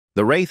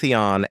The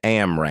Raytheon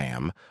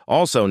Amram,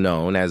 also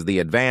known as the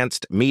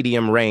Advanced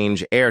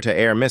Medium-Range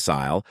Air-to-Air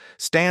Missile,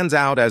 stands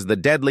out as the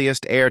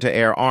deadliest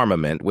air-to-air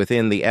armament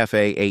within the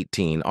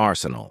FA-18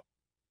 arsenal.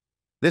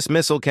 This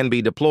missile can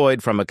be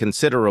deployed from a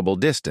considerable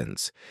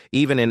distance,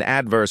 even in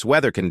adverse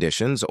weather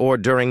conditions or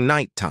during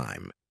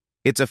nighttime.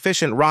 Its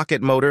efficient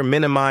rocket motor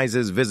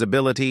minimizes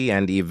visibility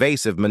and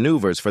evasive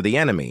maneuvers for the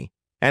enemy,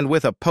 and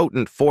with a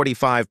potent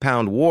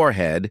 45-pound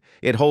warhead,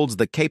 it holds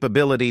the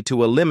capability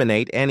to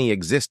eliminate any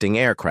existing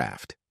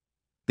aircraft.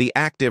 The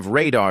active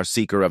radar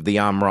seeker of the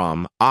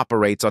Amraam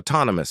operates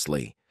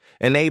autonomously,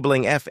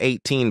 enabling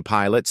F-18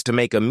 pilots to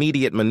make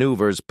immediate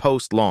maneuvers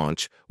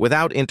post-launch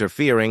without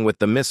interfering with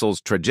the missile's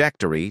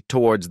trajectory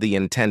towards the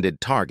intended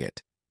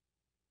target.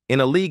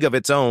 In a league of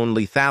its own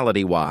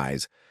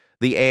lethality-wise,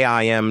 the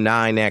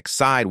AIM-9X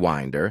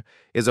Sidewinder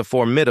is a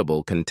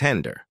formidable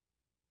contender.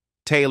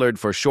 Tailored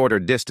for shorter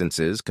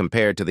distances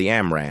compared to the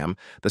Amram,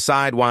 the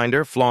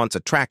Sidewinder flaunts a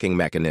tracking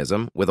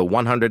mechanism with a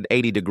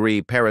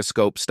 180-degree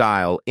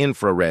periscope-style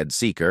infrared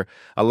seeker,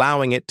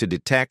 allowing it to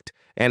detect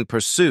and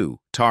pursue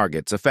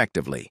targets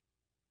effectively.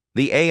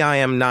 The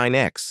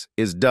AIM-9X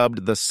is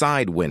dubbed the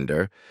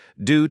Sidewinder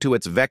due to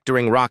its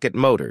vectoring rocket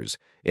motors,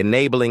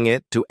 enabling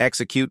it to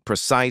execute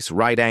precise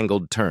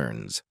right-angled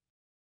turns.